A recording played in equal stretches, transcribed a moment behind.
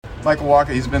Michael Wacha,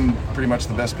 he's been pretty much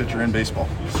the best pitcher in baseball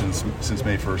since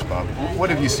May 1st, Bob. What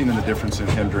have you seen in the difference in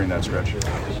him during that stretch?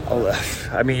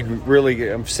 I mean,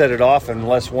 really, I've said it often,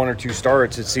 unless one or two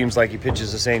starts, it seems like he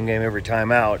pitches the same game every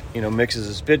time out. Mixes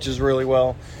his pitches really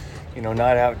well.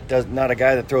 Not a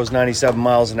guy that throws 97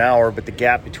 miles an hour, but the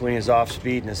gap between his off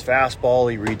speed and his fastball,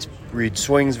 he reads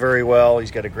swings very well.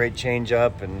 He's got a great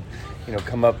changeup and,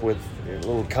 come up with a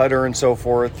little cutter and so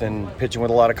forth, and pitching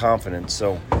with a lot of confidence.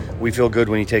 So we feel good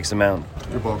when he takes the mound.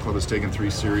 Your ball club has taken 3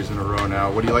 series in a row now.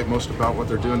 What do you like most about what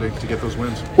they're doing to get those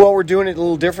wins? Well, we're doing it a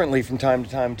little differently from time to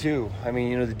time, too. I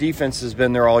mean, the defense has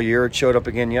been there all year. It showed up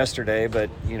again yesterday, but,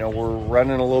 we're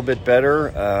running a little bit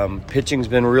better. Pitching's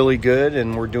been really good,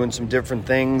 and we're doing some different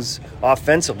things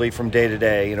offensively from day to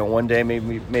day. One day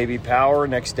maybe power,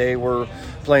 next day we're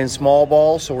playing small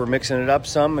ball, so we're mixing it up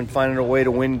some and finding a way to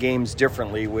win games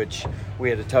differently, which we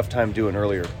had a tough time doing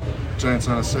earlier. Giants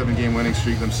on a 7-game winning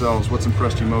streak themselves. What's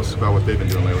impressed you most about what they've been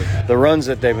doing lately? The runs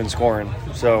that they've been scoring.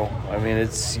 So, I mean,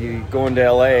 it's you go into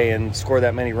L.A. and score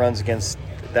that many runs against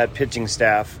that pitching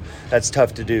staff, that's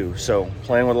tough to do. So,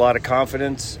 playing with a lot of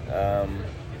confidence,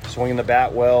 swinging the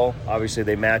bat well. Obviously,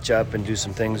 they match up and do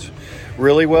some things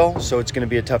really well, so it's going to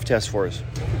be a tough test for us.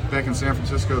 Back in San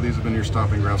Francisco, these have been your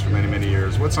stomping grounds for many, many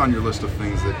years. What's on your list of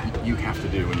things that you have to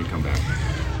do when you come back?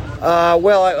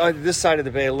 This side of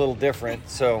the bay a little different.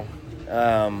 So,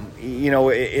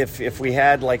 if we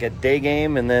had like a day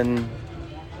game and then,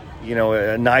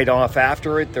 a night off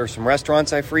after it, there's some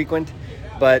restaurants I frequent,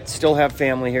 but still have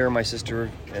family here. My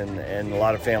sister and a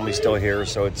lot of family still here,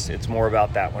 so it's more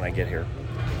about that when I get here.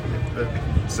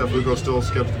 Seth Lugo still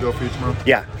scheduled to go for you tomorrow?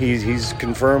 Yeah, he's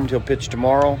confirmed he'll pitch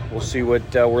tomorrow. We'll see what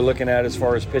we're looking at as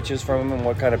far as pitches from him and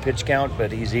what kind of pitch count,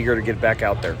 but he's eager to get back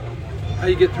out there. How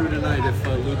do you get through tonight if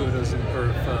Lugo doesn't, or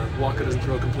if Wacha doesn't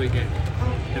throw a complete game,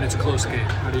 and it's a close game?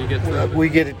 How do you get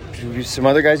through? Some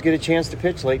other guys get a chance to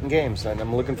pitch late in games, and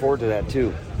I'm looking forward to that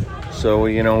too. So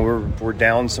we're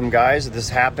down some guys. This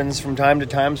happens from time to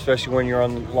time, especially when you're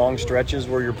on long stretches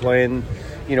where you're playing,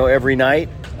 every night.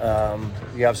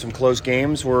 You have some close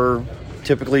games where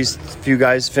typically a few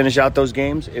guys finish out those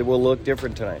games. It will look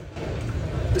different tonight.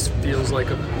 This feels like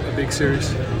a big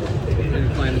series. You're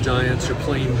playing the Giants, you're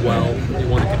playing well, you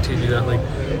want to continue that.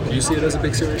 Do you see it as a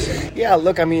big series? Yeah,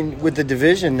 look, I mean, with the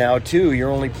division now, too, you're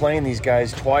only playing these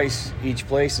guys twice each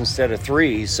place instead of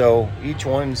 3, so each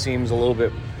one seems a little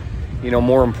bit,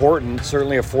 more important.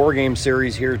 Certainly a 4-game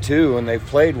series here, too, and they've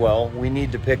played well. We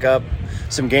need to pick up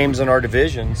some games in our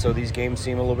division, so these games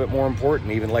seem a little bit more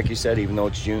important, even like you said, even though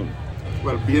it's June.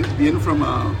 Well, being from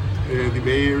the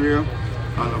Bay Area,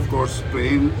 and of course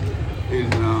playing in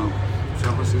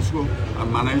San Francisco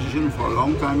and managing for a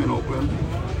long time in Oakland,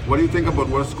 what do you think about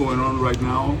what's going on right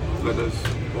now that is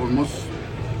almost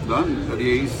done, that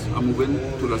the A's are moving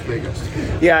to Las Vegas?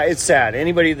 Yeah, it's sad.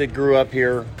 Anybody that grew up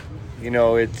here,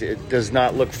 it does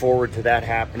not look forward to that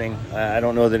happening. I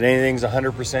don't know that anything's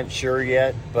 100% sure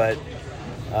yet, but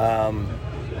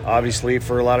obviously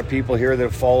for a lot of people here that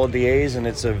have followed the A's, and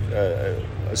it's a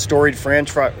storied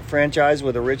franchise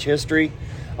with a rich history,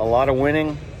 a lot of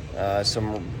winning,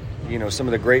 some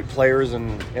of the great players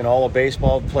in all of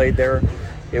baseball have played there.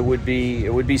 It would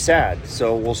be sad.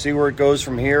 So we'll see where it goes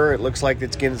from here. It looks like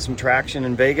it's getting some traction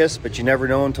in Vegas, but you never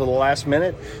know until the last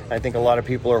minute. I think a lot of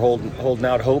people are holding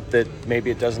out hope that maybe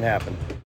it doesn't happen.